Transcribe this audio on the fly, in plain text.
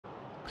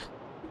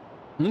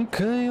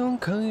Okay,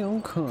 okay,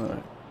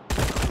 okay.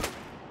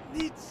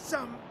 Need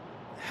some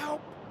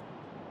help.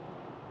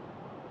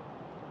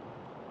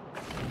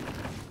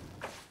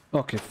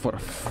 Okay, for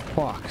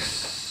fuck's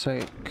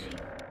sake.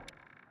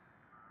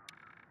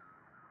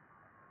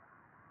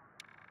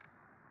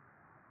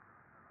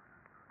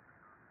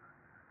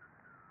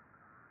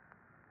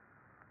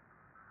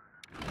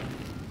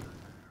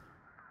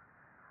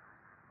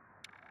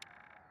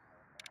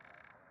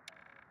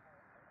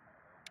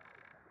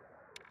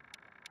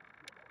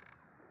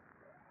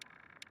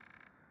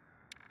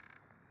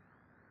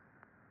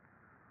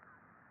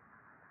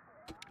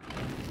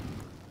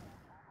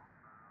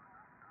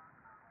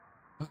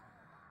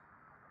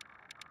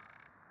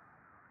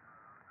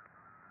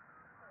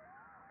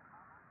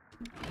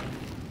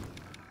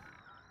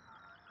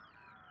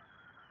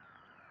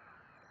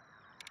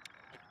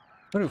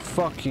 Are you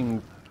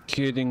fucking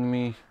kidding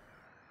me?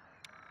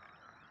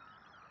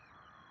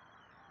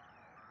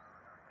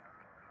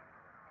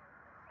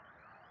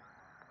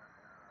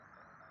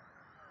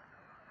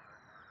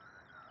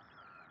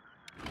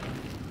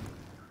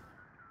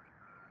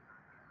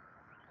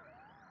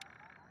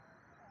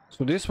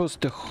 So this was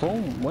the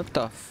home? What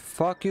the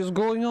fuck is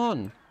going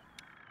on?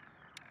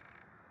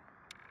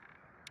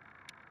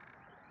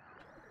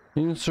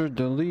 Insert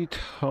delete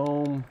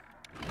home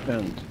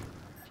and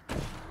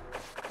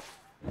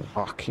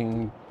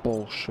fucking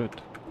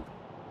bullshit.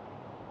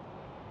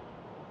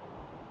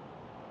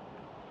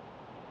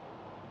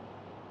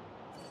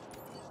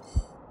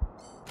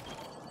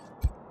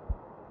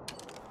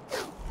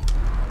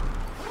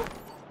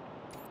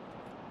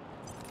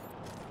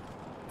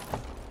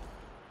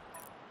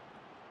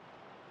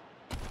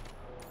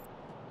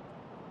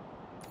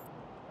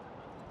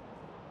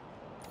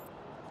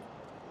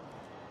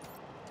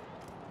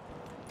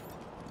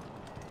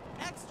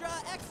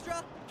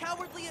 Extra!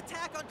 Cowardly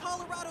attack on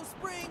Colorado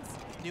Springs!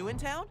 New in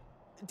town?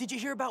 Did you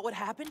hear about what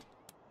happened?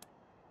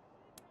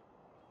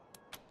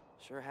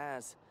 Sure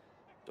has.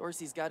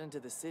 Dorsey's got into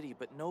the city,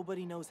 but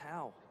nobody knows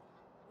how.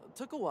 It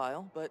took a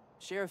while, but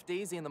Sheriff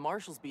Daisy and the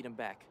marshals beat him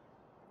back.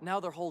 Now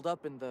they're holed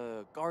up in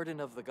the Garden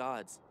of the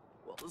Gods.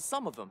 Well,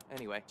 some of them,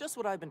 anyway. Just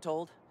what I've been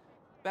told.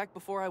 Back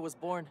before I was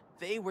born,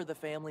 they were the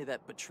family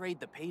that betrayed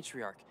the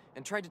Patriarch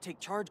and tried to take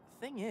charge.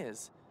 Thing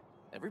is,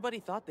 everybody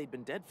thought they'd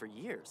been dead for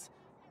years.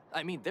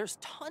 I mean, there's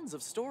tons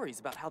of stories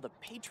about how the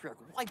Patriarch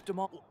wiped them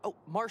all. Oh,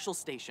 Marshall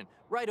Station,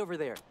 right over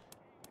there.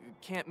 You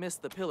can't miss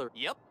the pillar.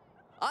 Yep.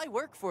 I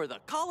work for the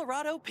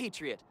Colorado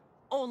Patriot,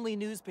 only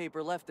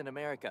newspaper left in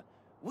America.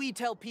 We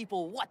tell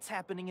people what's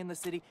happening in the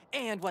city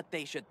and what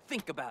they should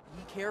think about.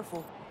 Be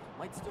careful.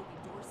 Might still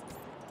be Dorsey's.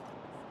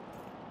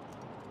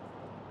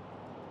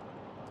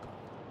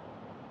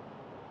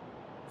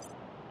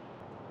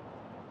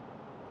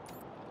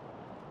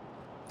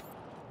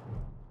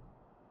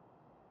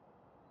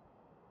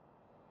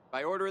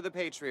 By order of the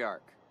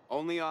Patriarch,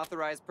 only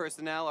authorized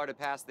personnel are to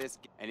pass this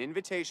an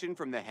invitation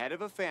from the head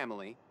of a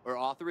family or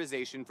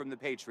authorization from the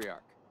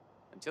Patriarch.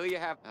 Until you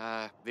have,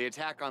 the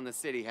attack on the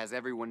city has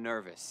everyone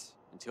nervous.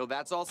 Until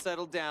that's all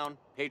settled down,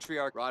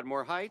 Patriarch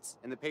Rodmore Heights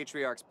and the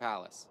Patriarch's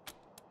Palace.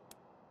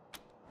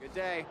 Good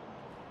day.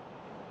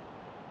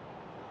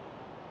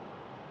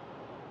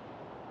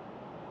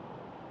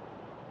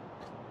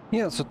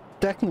 Yeah, so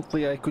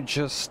technically I could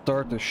just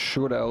start a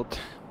shootout.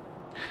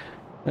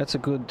 That's a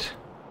good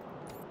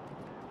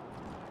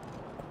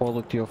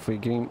quality of a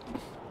game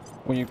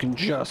when you can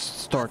just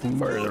start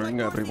murdering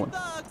everyone.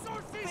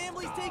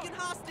 Family's taken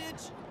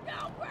hostage.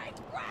 No break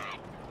bread.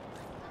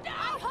 No,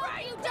 I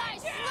hope you die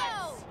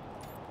slow.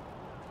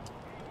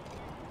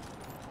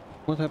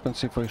 What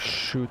happens if I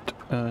shoot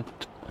at...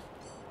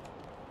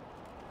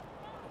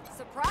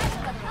 Surprise,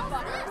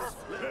 motherfuckers.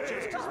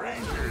 Hey,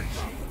 Rangers!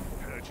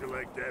 How'd you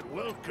like that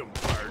welcome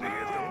party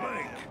at the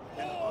bank?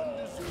 An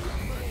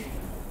undeserved money.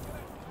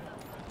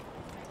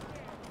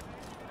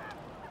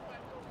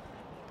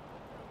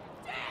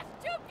 Death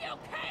to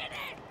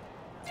Buchanan!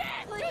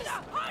 Death to the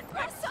hundred!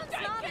 My son's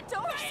not a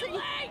Dorsey!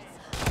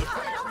 The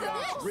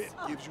Patriarch's writ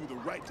gives you the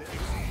right to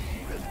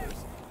execute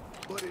prisoners,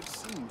 but it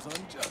seems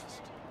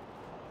unjust.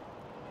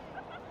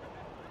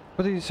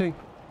 What did you say?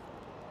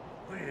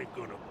 We ain't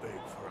gonna beg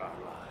for our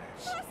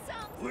lives. My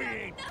son's We done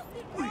ain't.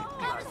 nothing We wrong!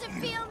 How does it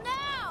feel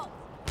now?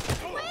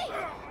 Wait!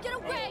 Get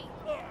away!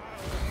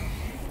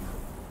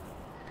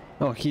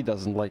 Oh, he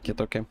doesn't like it,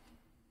 okay.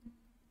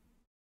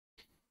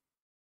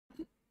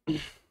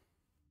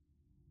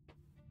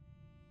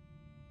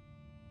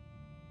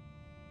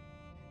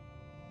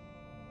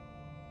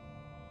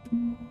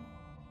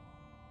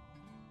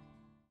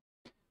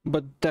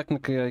 But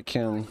technically I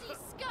can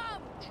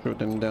Scum! shoot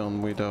him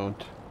down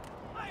without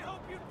I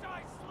hope you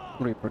die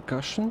slow!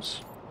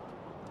 repercussions.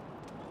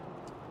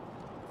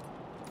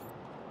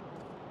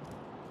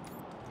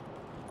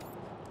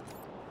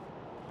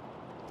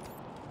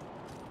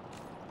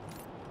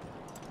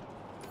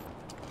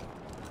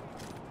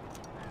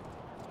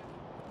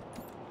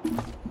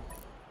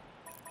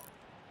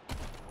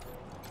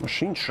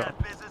 Machine shop.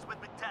 Got business with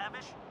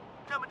MacTavish?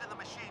 Come into the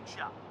machine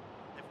shop.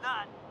 If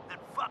not, then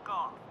fuck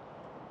off.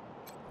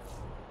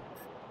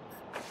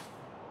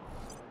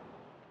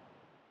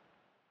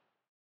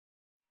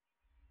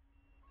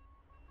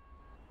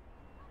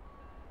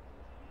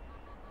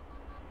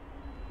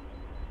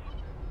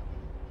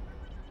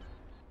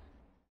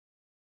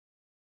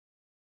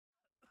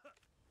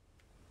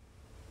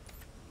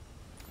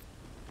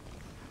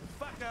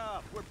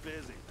 up. We're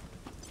busy.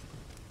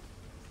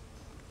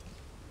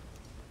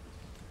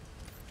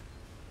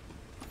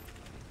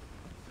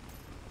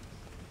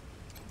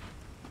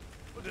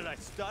 What, did I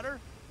stutter?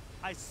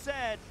 I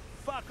said,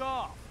 fuck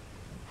off.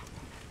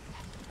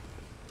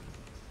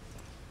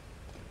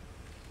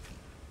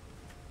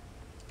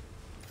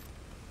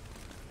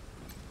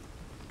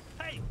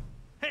 Hey,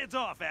 hands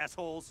off,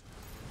 assholes.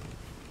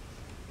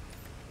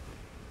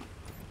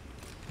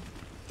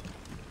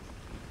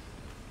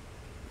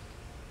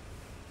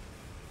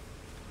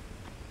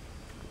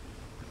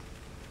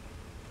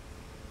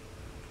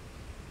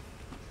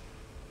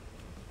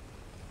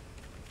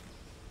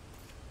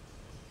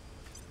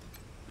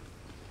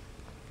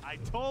 I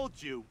told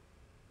you,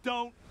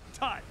 don't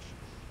touch.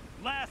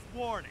 Last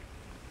warning.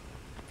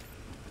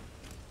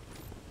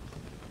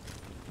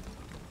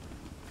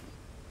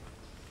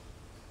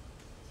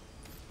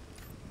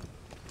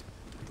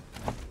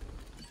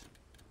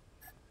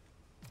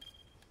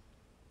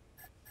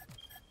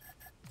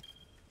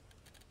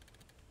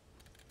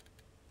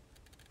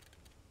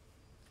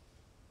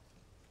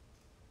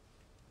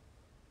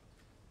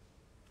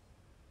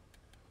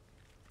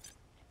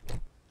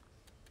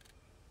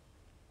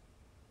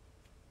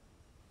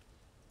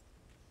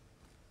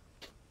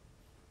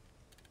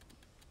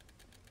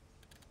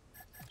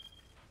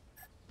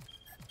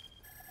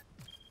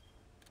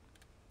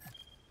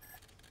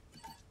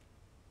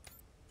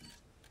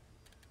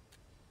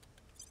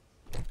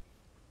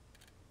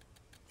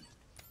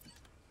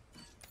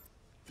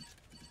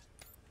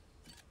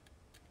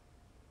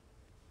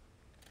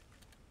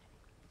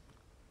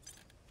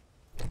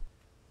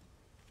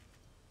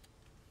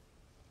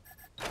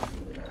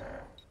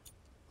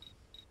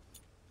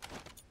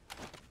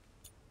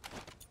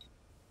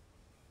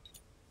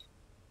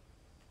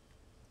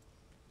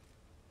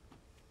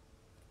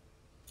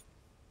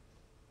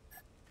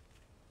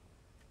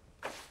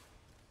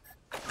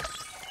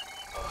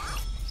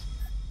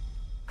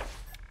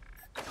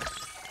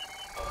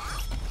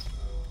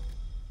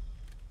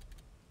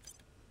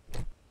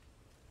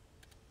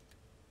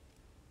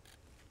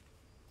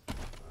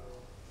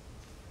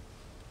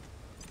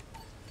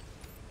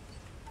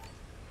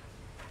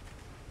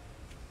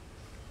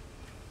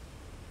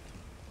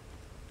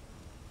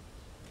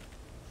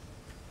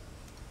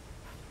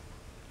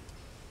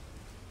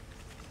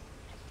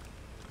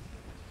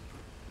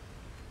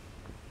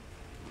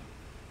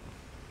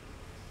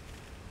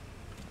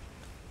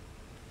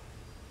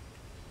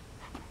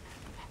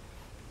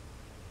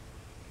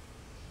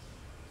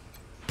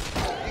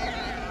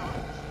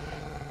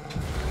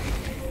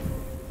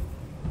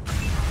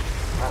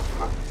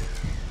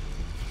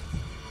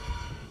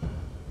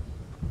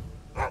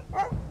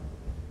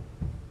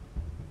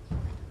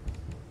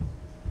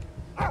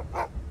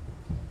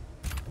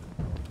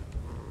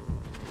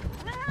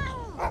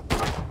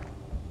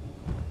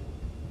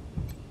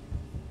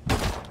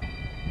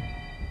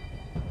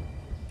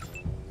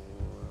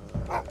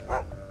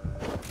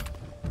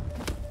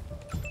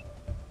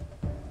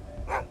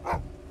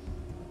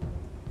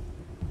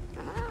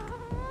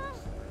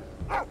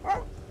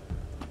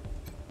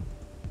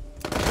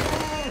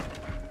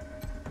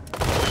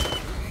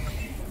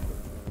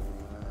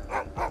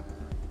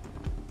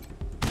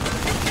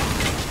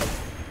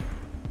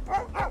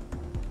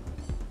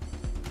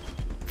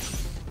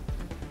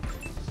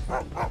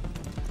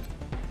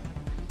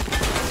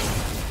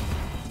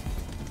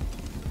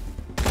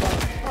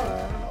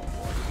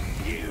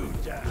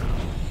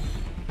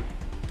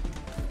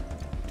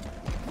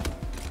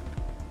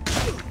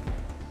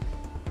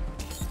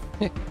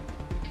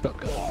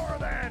 For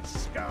that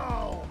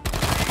skull!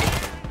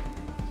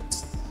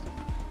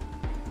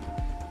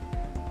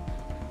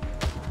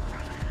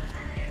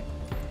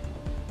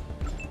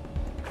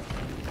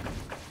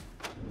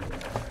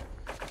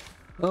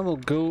 I will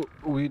go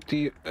with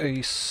the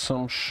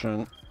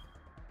assumption.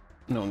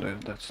 No,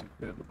 that's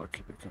the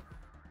lucky picker.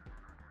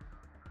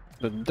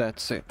 But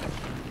that's it.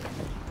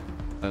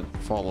 That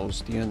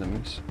follows the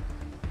enemies.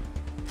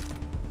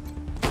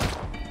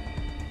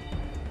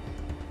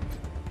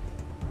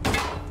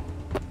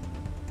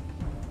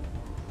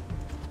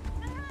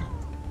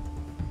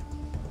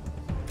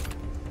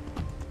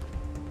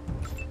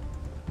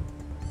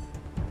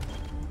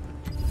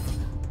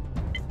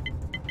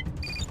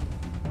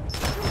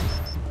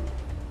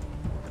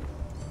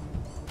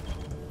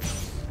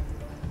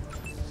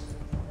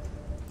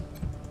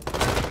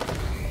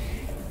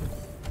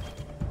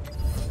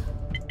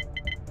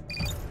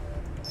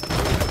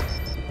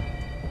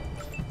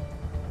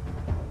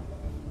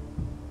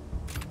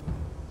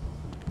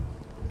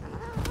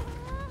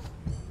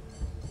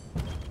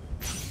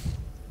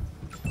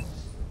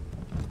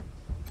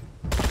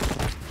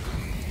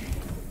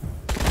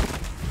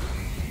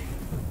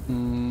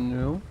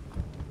 No.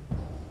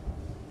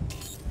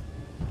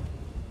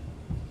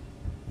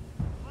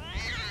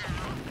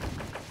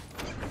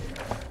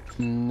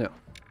 No.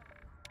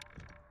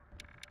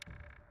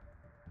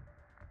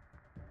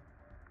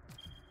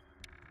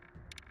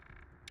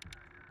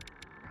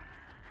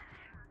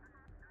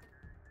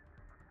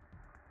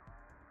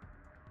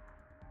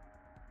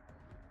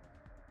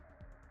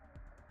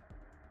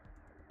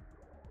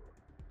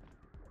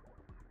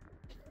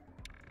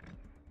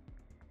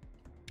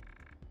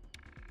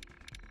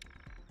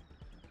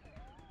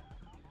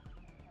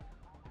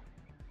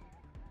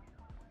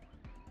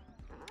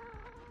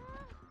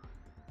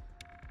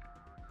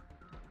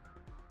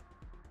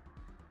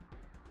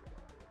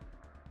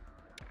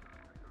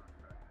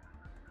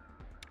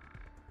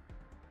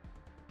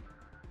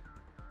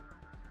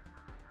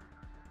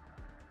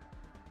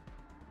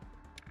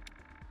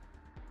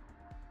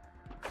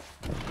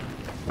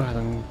 I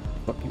don't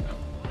fucking know.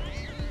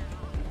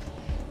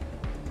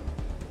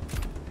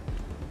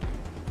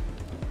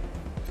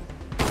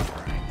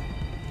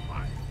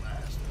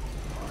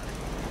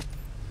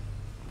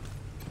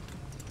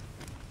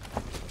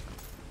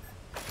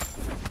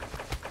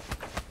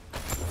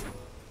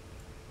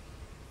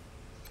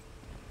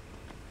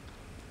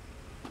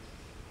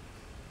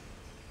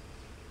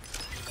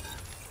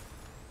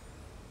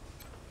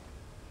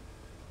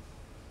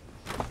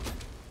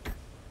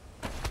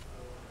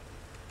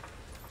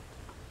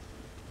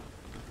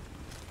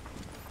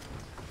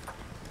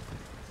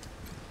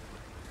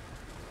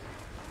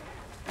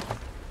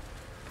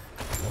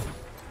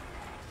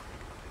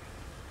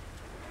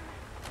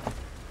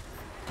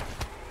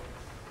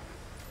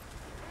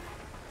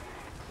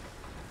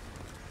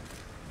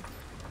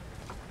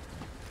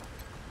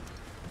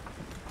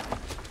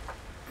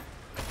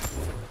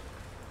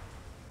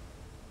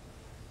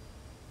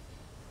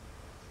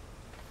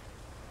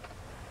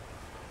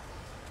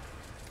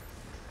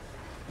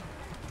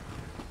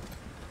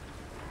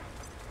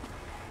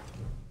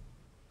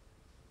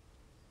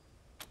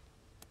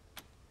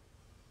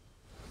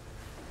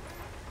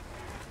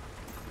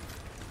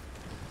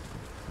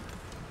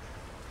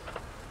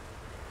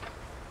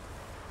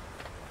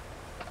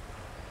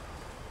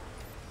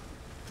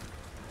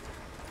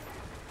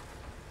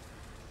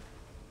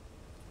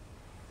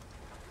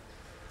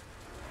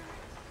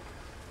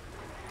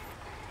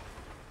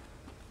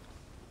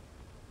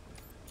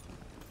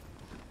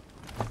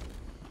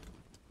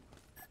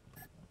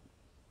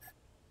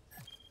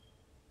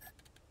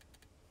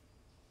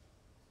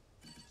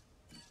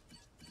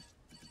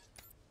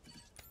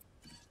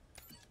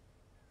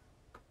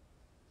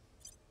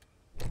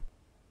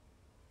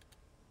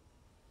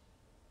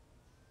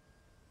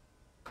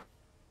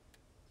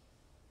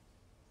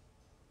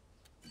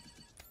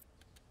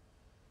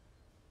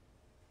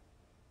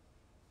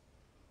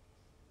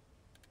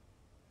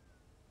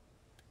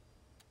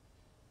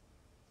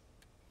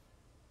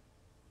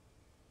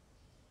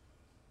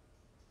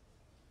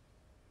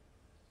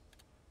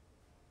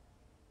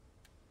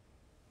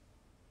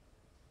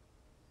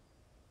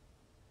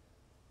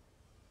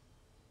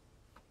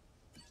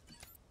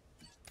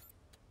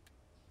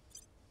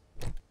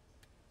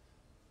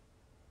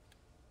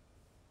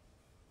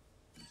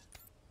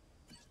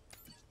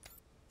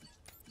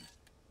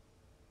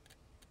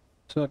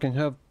 So I can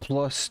have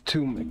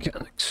 +2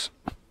 mechanics.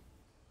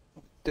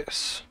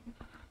 This.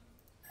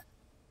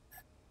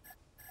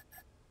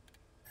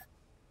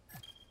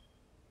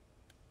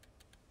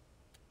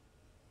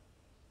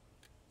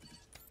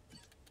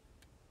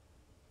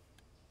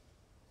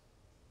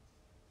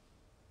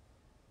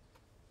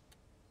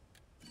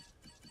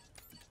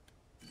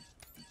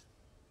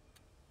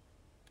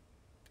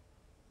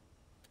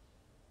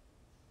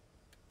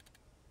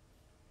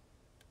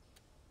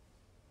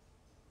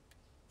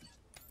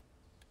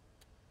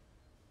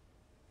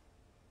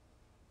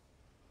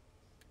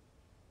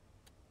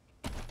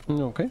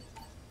 Okay.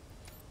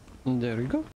 There we go.